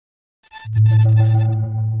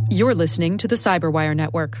You're listening to the Cyberwire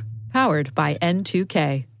Network, powered by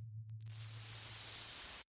N2K.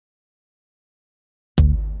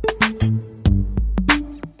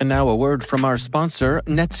 And now a word from our sponsor,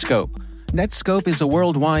 Netskope. Netskope is a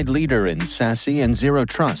worldwide leader in SASE and Zero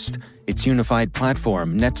Trust. Its unified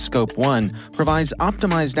platform, Netskope One, provides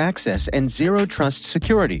optimized access and Zero Trust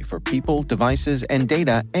security for people, devices, and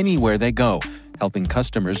data anywhere they go, helping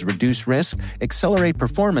customers reduce risk, accelerate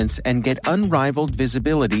performance, and get unrivaled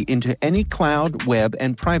visibility into any cloud, web,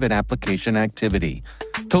 and private application activity.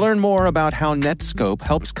 To learn more about how Netskope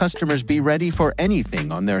helps customers be ready for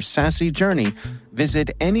anything on their SASE journey, visit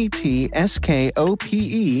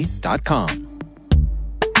netskope.com.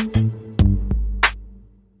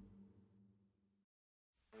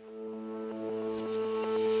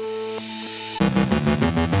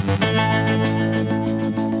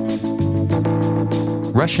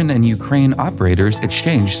 Russian and Ukraine operators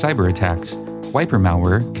exchange cyber attacks. Wiper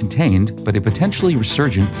malware contained, but a potentially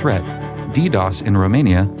resurgent threat. DDoS in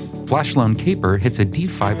Romania. Flash loan caper hits a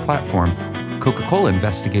DeFi platform. Coca-Cola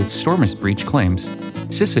investigates Stormous breach claims.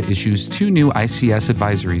 CISA issues 2 new ICS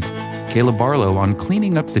advisories. Caleb Barlow on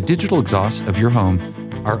cleaning up the digital exhaust of your home.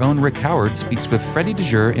 Our own Rick Howard speaks with Freddie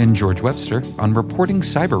DeJure and George Webster on reporting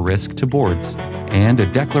cyber risk to boards. And a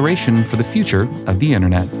declaration for the future of the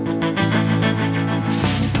Internet.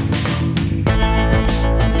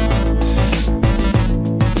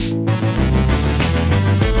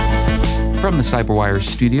 From the Cyberwire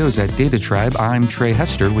studios at Data Tribe, I'm Trey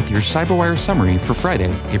Hester with your Cyberwire summary for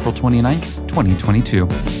Friday, April 29th, 2022.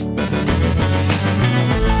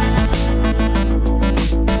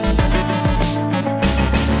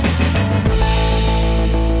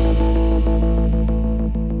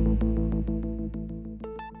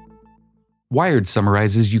 Wired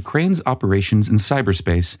summarizes Ukraine's operations in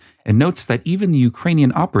cyberspace and notes that even the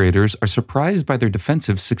Ukrainian operators are surprised by their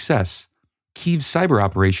defensive success. Kyiv's cyber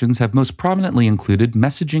operations have most prominently included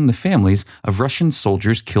messaging the families of Russian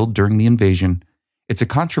soldiers killed during the invasion. It's a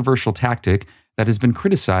controversial tactic that has been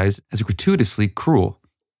criticized as gratuitously cruel.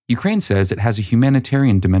 Ukraine says it has a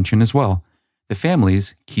humanitarian dimension as well. The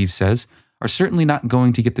families, Kyiv says, are certainly not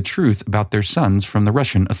going to get the truth about their sons from the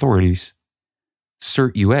Russian authorities.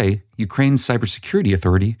 CERT-UA, Ukraine's cybersecurity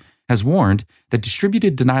authority, has warned that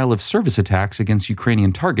distributed denial of service attacks against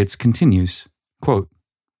Ukrainian targets continues. Quote,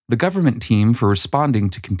 "The government team for responding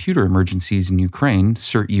to computer emergencies in Ukraine,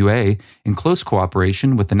 CERT-UA, in close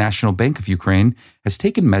cooperation with the National Bank of Ukraine, has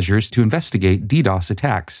taken measures to investigate DDoS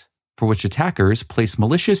attacks, for which attackers place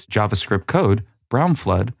malicious JavaScript code, brown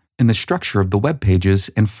flood, in the structure of the web pages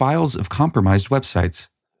and files of compromised websites,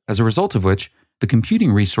 as a result of which the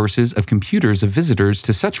computing resources of computers of visitors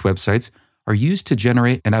to such websites are used to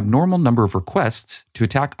generate an abnormal number of requests to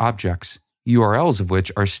attack objects, URLs of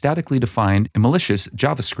which are statically defined in malicious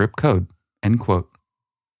JavaScript code." End quote.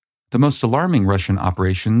 The most alarming Russian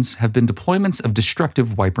operations have been deployments of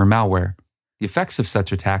destructive wiper malware. The effects of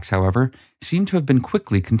such attacks, however, seem to have been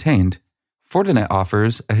quickly contained. Fortinet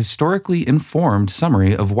offers a historically informed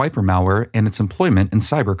summary of wiper malware and its employment in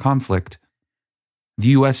cyber conflict.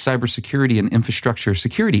 The U.S. Cybersecurity and Infrastructure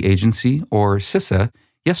Security Agency, or CISA,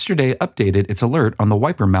 yesterday updated its alert on the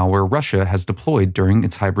wiper malware Russia has deployed during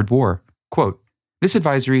its hybrid war. Quote, "This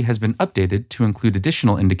advisory has been updated to include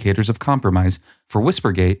additional indicators of compromise for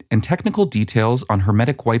Whispergate and technical details on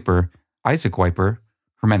Hermetic Wiper, Isaac Wiper,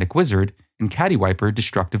 Hermetic Wizard, and Caddy Wiper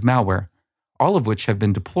destructive malware, all of which have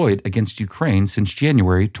been deployed against Ukraine since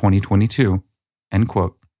January 2022. End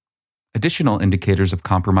quote. Additional indicators of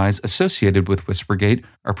compromise associated with Whispergate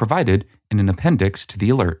are provided in an appendix to the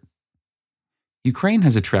alert. Ukraine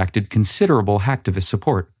has attracted considerable hacktivist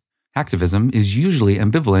support. Hacktivism is usually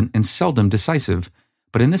ambivalent and seldom decisive,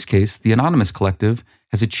 but in this case, the Anonymous Collective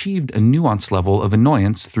has achieved a nuanced level of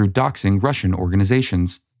annoyance through doxing Russian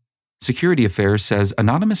organizations. Security Affairs says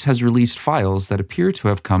Anonymous has released files that appear to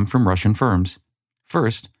have come from Russian firms.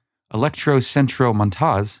 First,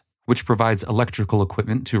 Elektrocentromontaj, which provides electrical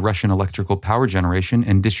equipment to Russian electrical power generation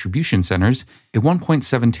and distribution centers, a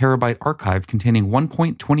 1.7 terabyte archive containing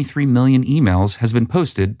 1.23 million emails has been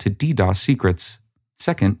posted to DDoS secrets.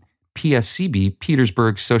 Second, PSCB,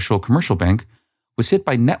 Petersburg Social Commercial Bank, was hit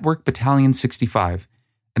by Network Battalion 65,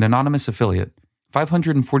 an anonymous affiliate.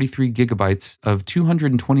 543 gigabytes of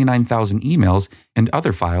 229,000 emails and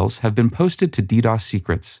other files have been posted to DDoS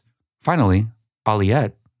secrets. Finally,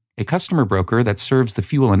 Aliet, a customer broker that serves the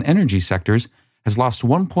fuel and energy sectors, has lost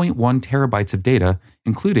 1.1 terabytes of data,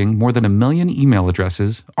 including more than 1 million email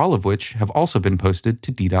addresses, all of which have also been posted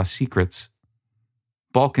to DDoS secrets.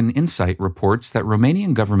 Balkan Insight reports that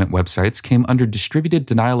Romanian government websites came under distributed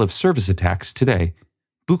denial of service attacks today.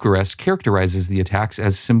 Bucharest characterizes the attacks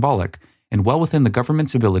as symbolic and well within the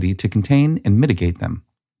government's ability to contain and mitigate them.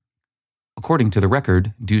 According to the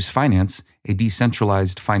record, Deuce Finance, a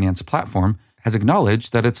decentralized finance platform, has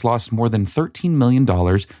acknowledged that it's lost more than $13 million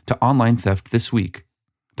to online theft this week.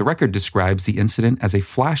 The record describes the incident as a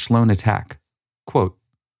flash loan attack. Quote,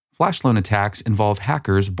 "Flash loan attacks involve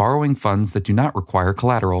hackers borrowing funds that do not require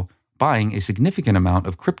collateral, buying a significant amount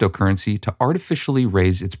of cryptocurrency to artificially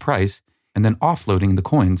raise its price, and then offloading the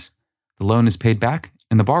coins. The loan is paid back,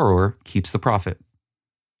 and the borrower keeps the profit."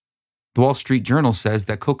 The Wall Street Journal says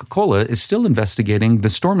that Coca-Cola is still investigating the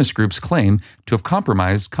Stormous Group's claim to have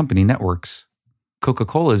compromised company networks.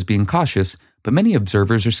 Coca-Cola is being cautious, but many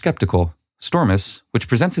observers are skeptical. Stormous, which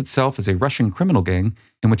presents itself as a Russian criminal gang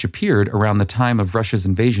and which appeared around the time of Russia's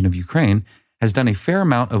invasion of Ukraine, has done a fair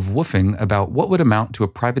amount of woofing about what would amount to a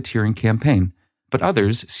privateering campaign, but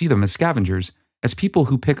others see them as scavengers, as people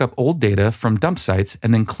who pick up old data from dump sites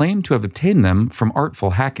and then claim to have obtained them from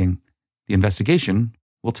artful hacking. The investigation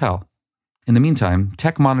will tell. In the meantime,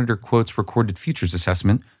 Tech Monitor quotes Recorded Futures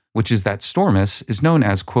assessment, which is that Stormous is known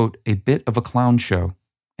as, quote, "a bit of a clown show,"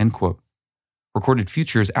 end quote. Recorded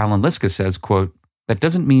Futures' Alan Liska says, quote, "That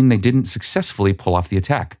doesn't mean they didn't successfully pull off the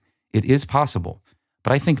attack. It is possible.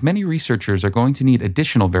 But I think many researchers are going to need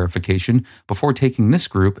additional verification before taking this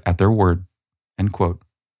group at their word," end quote.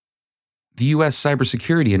 The U.S.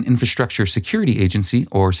 Cybersecurity and Infrastructure Security Agency,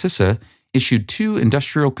 or CISA, issued 2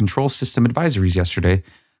 industrial control system advisories yesterday,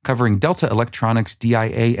 covering Delta Electronics'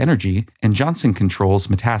 DIA Energy and Johnson Controls'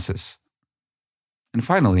 Metasis. And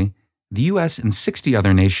finally, the U.S. and 60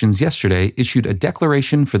 other nations yesterday issued a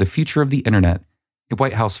Declaration for the Future of the Internet. A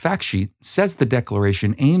White House fact sheet says the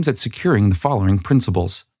declaration aims at securing the following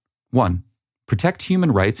principles. 1. Protect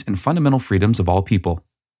human rights and fundamental freedoms of all people.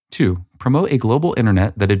 2. Promote a global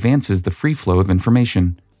internet that advances the free flow of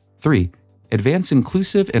information. 3. Advance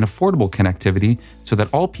inclusive and affordable connectivity so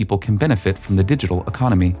that all people can benefit from the digital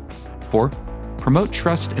economy. 4. Promote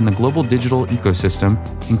trust in the global digital ecosystem,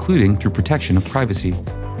 including through protection of privacy.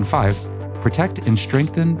 And 5. Protect and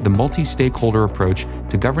strengthen the multi-stakeholder approach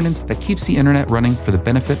to governance that keeps the internet running for the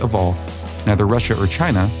benefit of all. Neither Russia or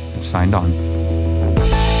China have signed on.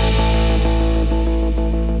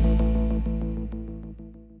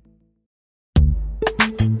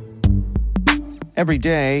 Every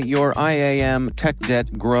day, your IAM tech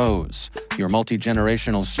debt grows. Your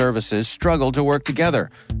multi-generational services struggle to work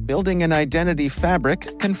together. Building an identity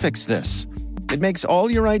fabric can fix this. It makes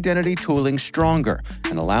all your identity tooling stronger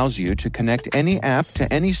and allows you to connect any app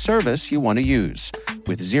to any service you want to use,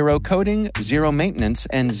 with zero coding, zero maintenance,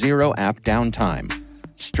 and zero app downtime.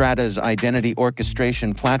 Strata's identity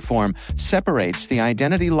orchestration platform separates the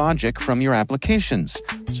identity logic from your applications,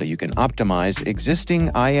 so you can optimize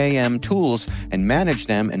existing IAM tools and manage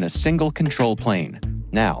them in a single control plane.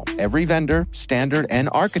 Now, every vendor, standard, and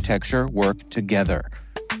architecture work together.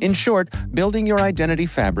 In short, building your identity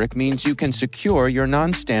fabric means you can secure your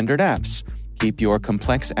non-standard apps, keep your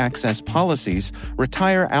complex access policies,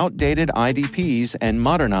 retire outdated IDPs, and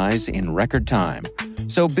modernize in record time.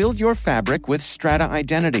 So build your fabric with Strata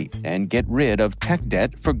Identity and get rid of tech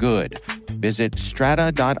debt for good. Visit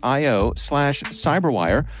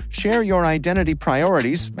strata.io/cyberwire, share your identity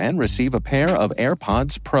priorities, and receive a pair of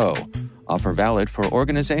AirPods Pro. Offer valid for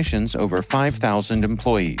organizations over 5,000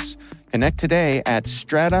 employees. Connect today at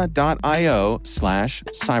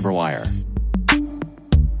strata.io/cyberwire.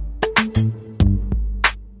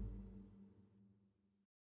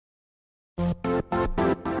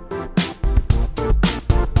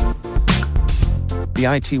 The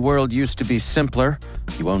IT world used to be simpler.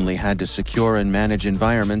 You only had to secure and manage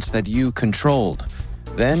environments that you controlled.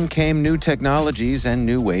 Then came new technologies and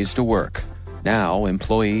new ways to work. Now,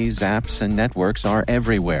 employees, apps, and networks are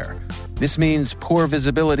everywhere. This means poor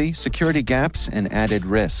visibility, security gaps, and added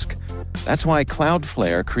risk. That's why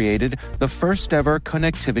Cloudflare created the first-ever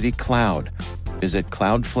connectivity cloud. Visit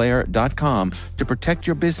cloudflare.com to protect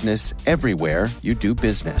your business everywhere you do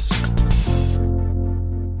business.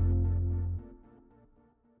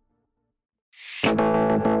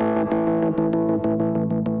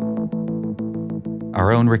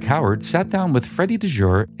 Our own Rick Howard sat down with Freddie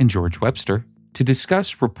DeJour and George Webster to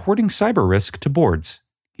discuss reporting cyber risk to boards.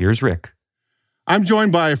 Here's Rick. I'm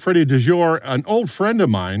joined by Freddie DeJour, an old friend of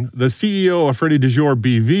mine, the CEO of Freddie DeJour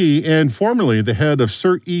BV and formerly the head of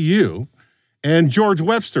CERT EU, and George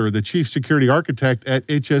Webster, the chief security architect at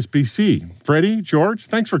HSBC. Freddie, George,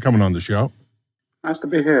 thanks for coming on the show. Nice to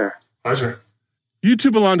be here. Pleasure. You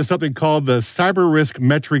two belong to something called the Cyber Risk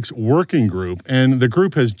Metrics Working Group, and the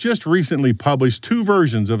group has just recently published 2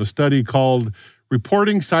 versions of a study called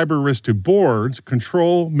Reporting Cyber Risk to Boards,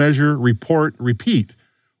 Control, Measure, Report, Repeat.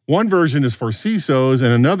 One version is for CISOs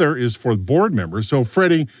and another is for board members. So,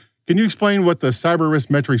 Freddie, can you explain what the Cyber Risk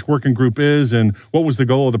Metrics Working Group is and what was the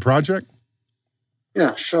goal of the project?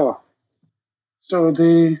 Yeah, sure. So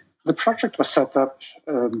the project was set up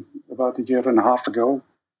about a year and a half ago,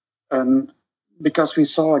 and because we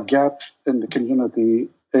saw a gap in the community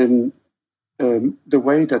in the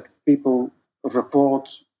way that people report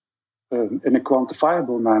in a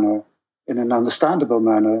quantifiable manner, in an understandable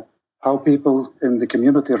manner, how people in the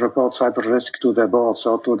community report cyber risk to their boards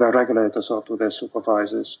or to their regulators or to their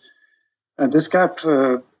supervisors. And this gap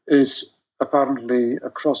is apparently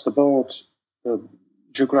across the board,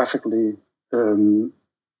 geographically,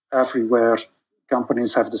 everywhere.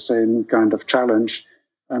 Companies have the same kind of challenge,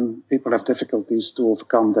 and people have difficulties to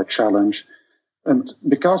overcome that challenge. And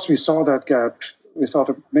because we saw that gap, we thought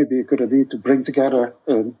it may be a good idea to bring together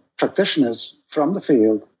practitioners from the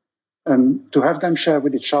field and to have them share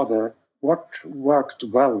with each other what worked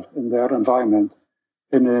well in their environment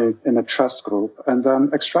in a trust group, and then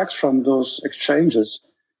extract from those exchanges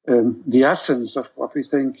the essence of what we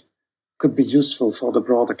think could be useful for the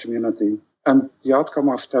broader community. And the outcome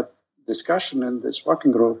of that discussion in this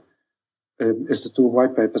working group is the 2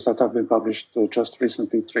 white papers that have been published just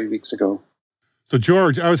recently, 3 weeks ago. So,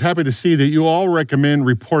 George, I was happy to see that you all recommend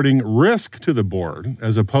reporting risk to the board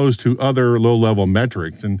as opposed to other low-level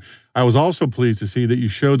metrics. And I was also pleased to see that you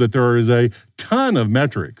showed that there is a ton of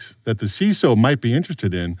metrics that the CISO might be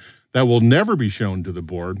interested in that will never be shown to the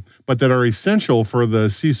board, but that are essential for the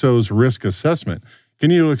CISO's risk assessment.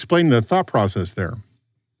 Can you explain the thought process there?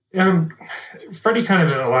 Freddie kind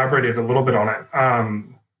of elaborated a little bit on it,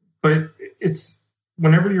 but it's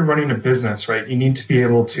whenever you're running a business, right, you need to be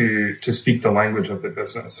able to speak the language of the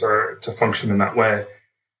business or to function in that way.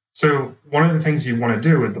 So one of the things you want to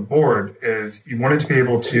do with the board is you want it to be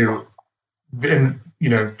able to, in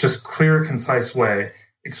just clear, concise way,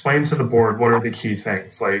 explain to the board what are the key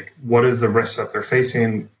things, like what is the risk that they're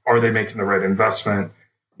facing, are they making the right investment,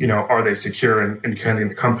 are they secure and can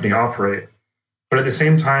the company operate? But at the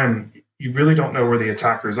same time, you really don't know where the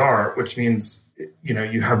attackers are, which means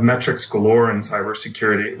you have metrics galore in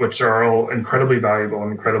cybersecurity, which are all incredibly valuable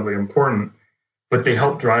and incredibly important, but they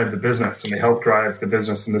help drive the business, and they help drive the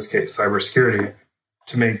business, in this case, cybersecurity,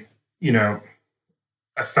 to make,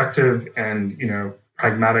 effective and,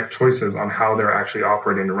 pragmatic choices on how they're actually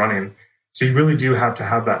operating and running. So you really do have to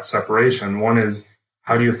have that separation. One is,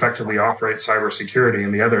 how do you effectively operate cybersecurity?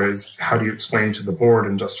 And the other is, how do you explain to the board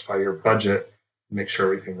and justify your budget and make sure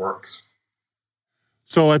everything works?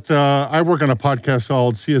 So I work on a podcast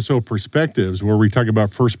called CSO Perspectives, where we talk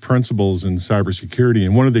about first principles in cybersecurity.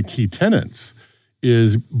 And one of the key tenets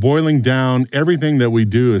is boiling down everything that we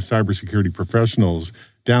do as cybersecurity professionals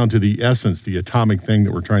down to the essence, the atomic thing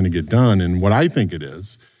that we're trying to get done. And what I think it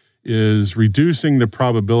is reducing the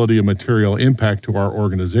probability of material impact to our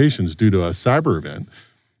organizations due to a cyber event.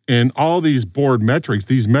 And all these board metrics,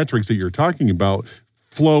 these metrics that you're talking about,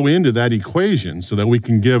 flow into that equation so that we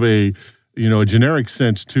can give a generic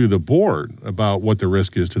sense to the board about what the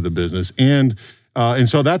risk is to the business. And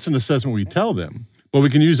so that's an assessment we tell them. But we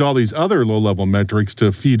can use all these other low-level metrics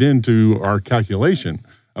to feed into our calculation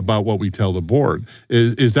about what we tell the board.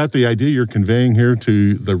 Is that the idea you're conveying here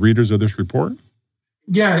to the readers of this report?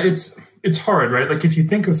 Yeah, it's hard, right? Like if you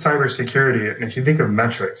think of cybersecurity and if you think of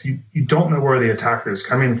metrics, you don't know where the attacker is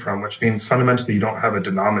coming from, which means fundamentally you don't have a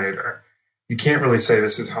denominator. You can't really say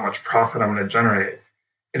this is how much profit I'm going to generate.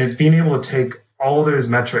 And it's being able to take all those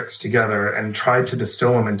metrics together and try to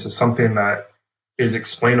distill them into something that is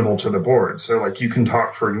explainable to the board. So like you can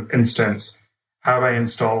talk, for instance, have I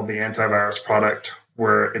installed the antivirus product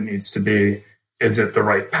where it needs to be? Is it the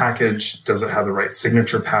right package? Does it have the right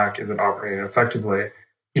signature pack? Is it operating effectively?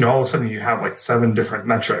 All of a sudden you have like 7 different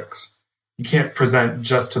metrics. You can't present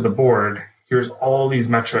just to the board, here's all these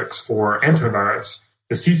metrics for antivirus.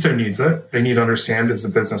 The CISO needs it. They need to understand, is the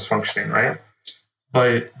business functioning, right?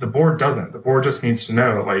 But the board doesn't. The board just needs to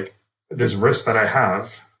know, like, this risk that I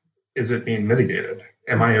have, is it being mitigated?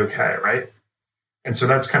 Am I okay, right? And so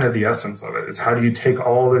that's kind of the essence of it. It's how do you take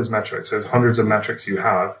all those metrics, those hundreds of metrics you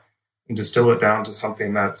have, and distill it down to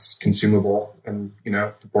something that's consumable and,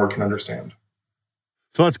 the board can understand.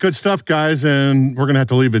 So that's good stuff, guys, and we're going to have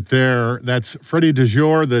to leave it there. That's Freddie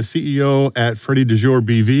DeJour, the CEO at Freddie DeJour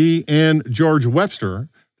BV, and George Webster,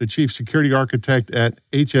 the Chief Security Architect at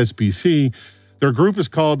HSBC. Their group is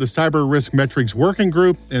called the Cyber Risk Metrics Working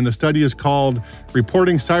Group, and the study is called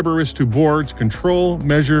Reporting Cyber Risk to Boards, Control,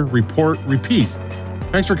 Measure, Report, Repeat.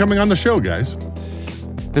 Thanks for coming on the show, guys.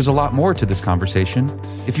 There's a lot more to this conversation.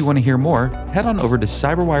 If you want to hear more, head on over to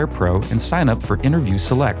CyberWire Pro and sign up for Interview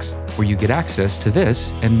Selects, where you get access to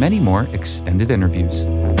this and many more extended interviews.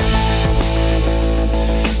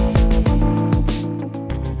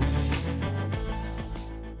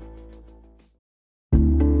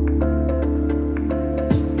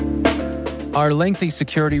 Are lengthy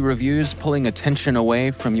security reviews pulling attention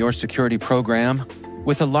away from your security program?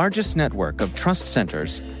 With the largest network of trust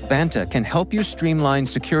centers, Vanta can help you streamline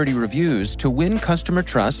security reviews to win customer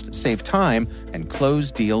trust, save time, and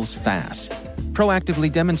close deals fast.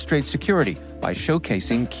 Proactively demonstrate security by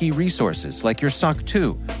showcasing key resources like your SOC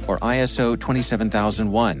 2 or ISO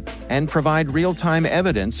 27001 and provide real-time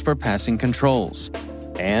evidence for passing controls.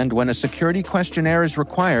 And when a security questionnaire is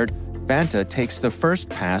required, Vanta takes the first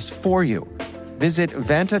pass for you. Visit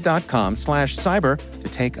vanta.com/cyber to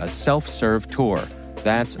take a self-serve tour.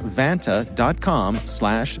 That's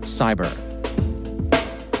vanta.com/cyber.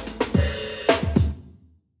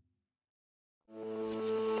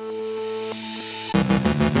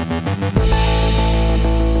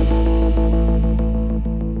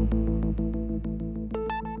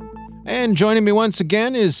 And joining me once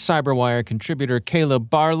again is CyberWire contributor Caleb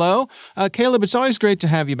Barlow. Caleb, it's always great to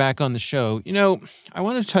have you back on the show. You know, I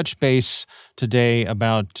want to touch base today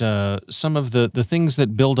about some of the things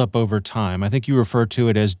that build up over time. I think you refer to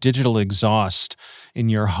it as digital exhaust in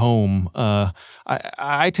your home.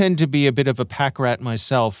 I tend to be a bit of a pack rat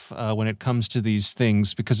myself when it comes to these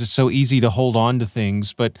things because it's so easy to hold on to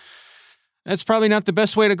things, but that's probably not the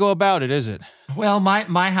best way to go about it, is it? Well,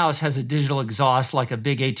 my house has a digital exhaust like a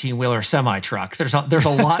big 18-wheeler semi-truck. There's a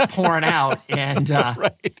lot pouring out, and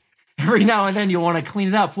right. Every now and then you want to clean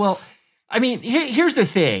it up. Well, I mean, here's the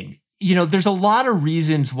thing. You know, there's a lot of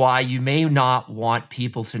reasons why you may not want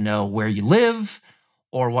people to know where you live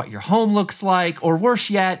or what your home looks like, or worse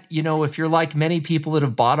yet, you know, if you're like many people that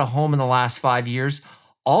have bought a home in the last 5 years,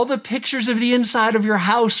 all the pictures of the inside of your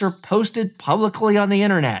house are posted publicly on the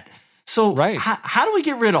internet. So right. How do we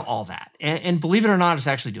get rid of all that? And believe it or not, it's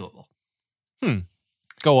actually doable.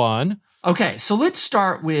 Go on. Okay, so let's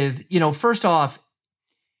start with, you know, first off,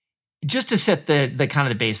 just to set the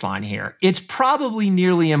kind of the baseline here, it's probably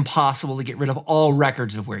nearly impossible to get rid of all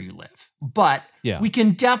records of where you live. But we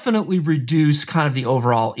can definitely reduce kind of the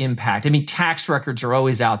overall impact. I mean, tax records are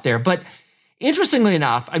always out there. But interestingly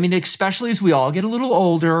enough, I mean, especially as we all get a little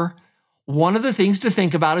older, one of the things to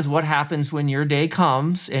think about is what happens when your day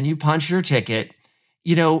comes and you punch your ticket.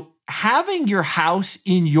 You know, having your house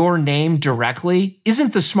in your name directly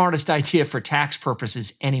isn't the smartest idea for tax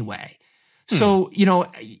purposes anyway. So, you know,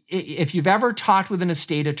 if you've ever talked with an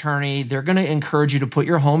estate attorney, they're going to encourage you to put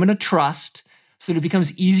your home in a trust so that it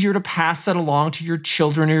becomes easier to pass that along to your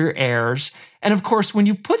children or your heirs. And of course, when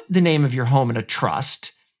you put the name of your home in a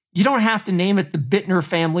trust, you don't have to name it the Bittner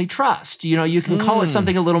Family Trust. You know, you can call it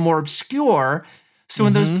something a little more obscure. So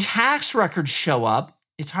when those tax records show up,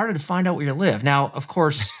 it's harder to find out where you live. Now, of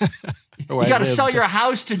course, you got to sell your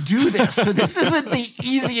house to do this. So this isn't the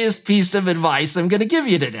easiest piece of advice I'm going to give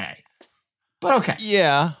you today. But okay.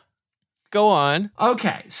 Yeah. Go on.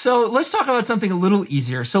 Okay. So let's talk about something a little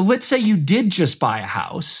easier. So let's say you did just buy a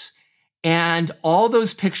house and all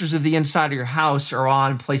those pictures of the inside of your house are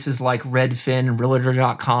on places like Redfin and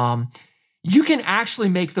Realtor.com. You can actually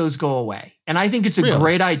make those go away. And I think it's a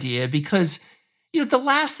great idea because, you know, the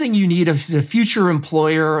last thing you need is a future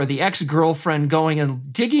employer or the ex-girlfriend going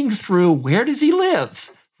and digging through where does he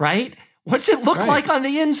live, right? What's it look like on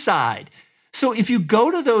the inside? So if you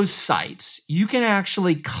go to those sites, you can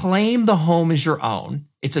actually claim the home as your own.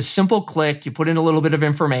 It's a simple click. You put in a little bit of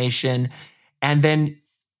information and then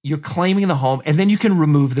you're claiming the home, and then you can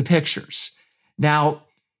remove the pictures. Now,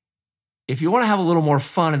 if you want to have a little more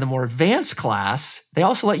fun in the more advanced class, they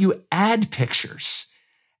also let you add pictures.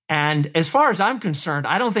 And as far as I'm concerned,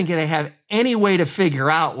 I don't think they have any way to figure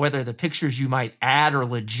out whether the pictures you might add are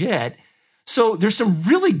legit. So there's some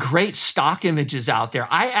really great stock images out there.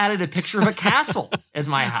 I added a picture of a castle as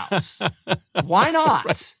my house. Why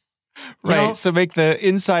not? Right. You know, so make the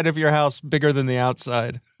inside of your house bigger than the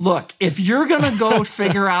outside. Look, if you're going to go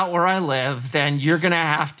figure out where I live, then you're going to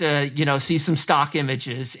have to, you know, see some stock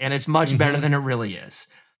images, and it's much better than it really is.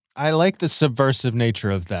 I like the subversive nature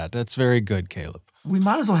of that. That's very good, Caleb. We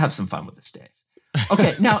might as well have some fun with this, Dave.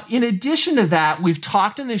 Okay, now, in addition to that, we've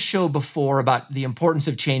talked in this show before about the importance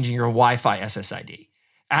of changing your Wi-Fi SSID.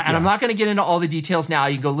 And I'm not going to get into all the details now.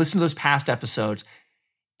 You can go listen to those past episodes.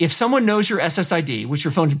 If someone knows your SSID, which your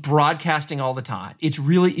phone's broadcasting all the time, it's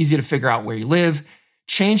really easy to figure out where you live.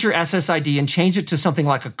 Change your SSID and change it to something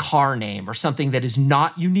like a car name or something that is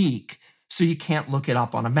not unique so you can't look it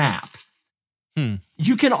up on a map.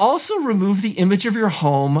 You can also remove the image of your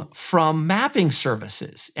home from mapping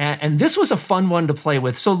services. And this was a fun one to play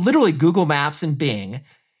with. So literally Google Maps and Bing,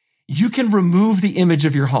 you can remove the image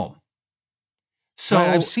of your home. So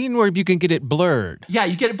I've seen where you can get it blurred. Yeah,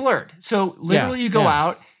 you get it blurred. So literally you go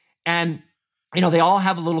out and, you know, they all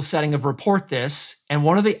have a little setting of report this. And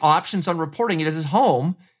one of the options on reporting it is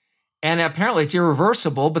home And apparently it's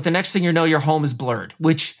irreversible, but the next thing you know, your home is blurred,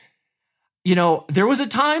 which, there was a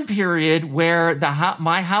time period where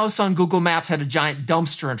my house on Google Maps had a giant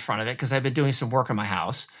dumpster in front of it because I've been doing some work on my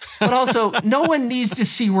house. But also, no one needs to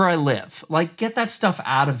see where I live. Like, get that stuff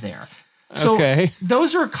out of there. So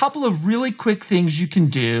those are a couple of really quick things you can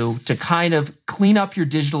do to kind of clean up your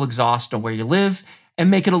digital exhaust on where you live and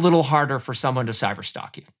make it a little harder for someone to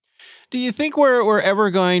cyberstalk you. Do you think we're ever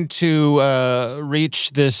going to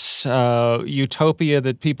reach this utopia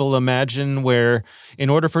that people imagine where in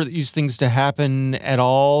order for these things to happen at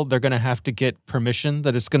all, they're going to have to get permission,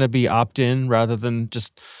 that it's going to be opt-in rather than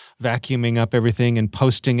just vacuuming up everything and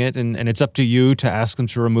posting it, and it's up to you to ask them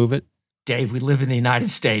to remove it? Dave, we live in the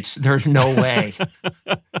United States. There's no way.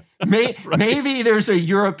 Maybe there's a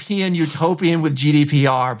European utopian with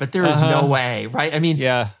GDPR, but there is no way, right? I mean,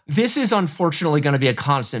 this is unfortunately going to be a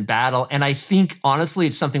constant battle. And I think, honestly,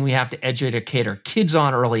 it's something we have to educate our kids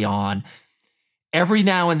on early on. Every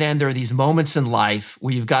now and then, there are these moments in life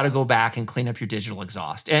where you've got to go back and clean up your digital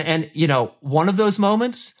exhaust. And one of those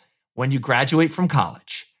moments, when you graduate from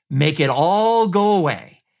college, make it all go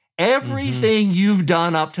away. Everything you've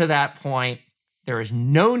done up to that point, there is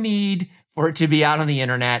no need for it to be out on the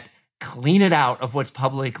internet. Clean it out of what's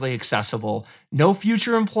publicly accessible. No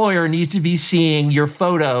future employer needs to be seeing your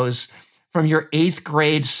photos from your 8th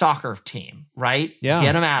grade soccer team, right? Yeah.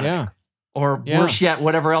 Get them out of there. Or worse yet,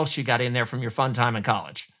 whatever else you got in there from your fun time in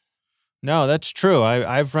college. No, that's true.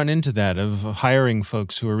 I've run into that of hiring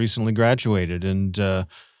folks who are recently graduated and,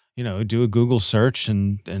 do a Google search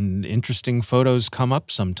and interesting photos come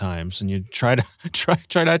up sometimes, and you try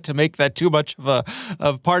not to make that too much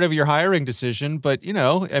of part of your hiring decision. But,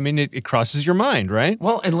 it crosses your mind, right?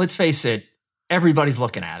 Well, and let's face it, everybody's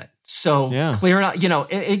looking at it. So clear it out,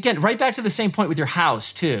 again, right back to the same point with your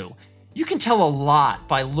house too. You can tell a lot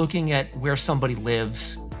by looking at where somebody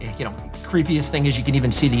lives. Creepiest thing is you can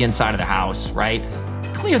even see the inside of the house, right?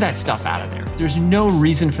 Clear that stuff out of there. There's no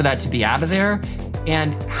reason for that to be out of there.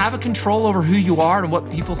 And have a control over who you are and what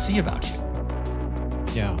people see about you.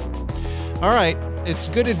 Yeah. All right. It's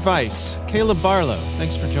good advice. Caleb Barlow,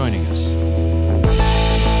 thanks for joining us.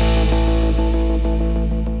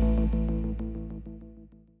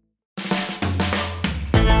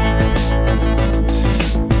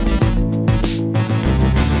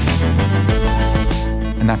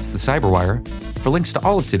 And that's the Cyberwire. For links to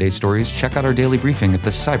all of today's stories, check out our daily briefing at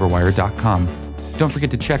thecyberwire.com. Don't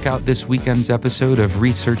forget to check out this weekend's episode of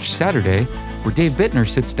Research Saturday, where Dave Bittner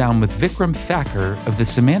sits down with Vikram Thakur of the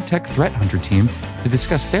Symantec Threat Hunter team to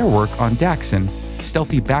discuss their work on Daxon,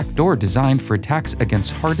 stealthy backdoor designed for attacks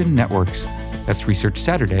against hardened networks. That's Research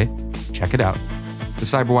Saturday. Check it out. The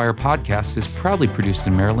Cyberwire podcast is proudly produced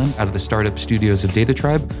in Maryland out of the startup studios of Data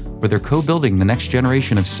Tribe, where they're co-building the next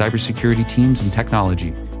generation of cybersecurity teams and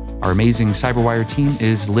technology. Our amazing Cyberwire team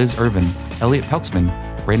is Liz Irvin, Elliot Peltzman,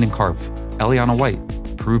 Brandon Karpf, Eliana White,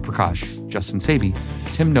 Puru Prakash, Justin Sabi,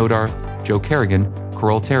 Tim Nodar, Joe Kerrigan,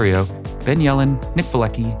 Carol Terrio, Ben Yellen, Nick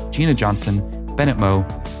Valecki, Gina Johnson, Bennett Moe,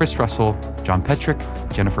 Chris Russell, John Petrick,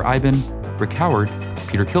 Jennifer Iben, Rick Howard,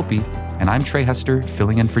 Peter Kilpie, and I'm Trey Hester,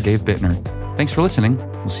 filling in for Dave Bittner. Thanks for listening.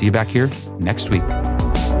 We'll see you back here next week.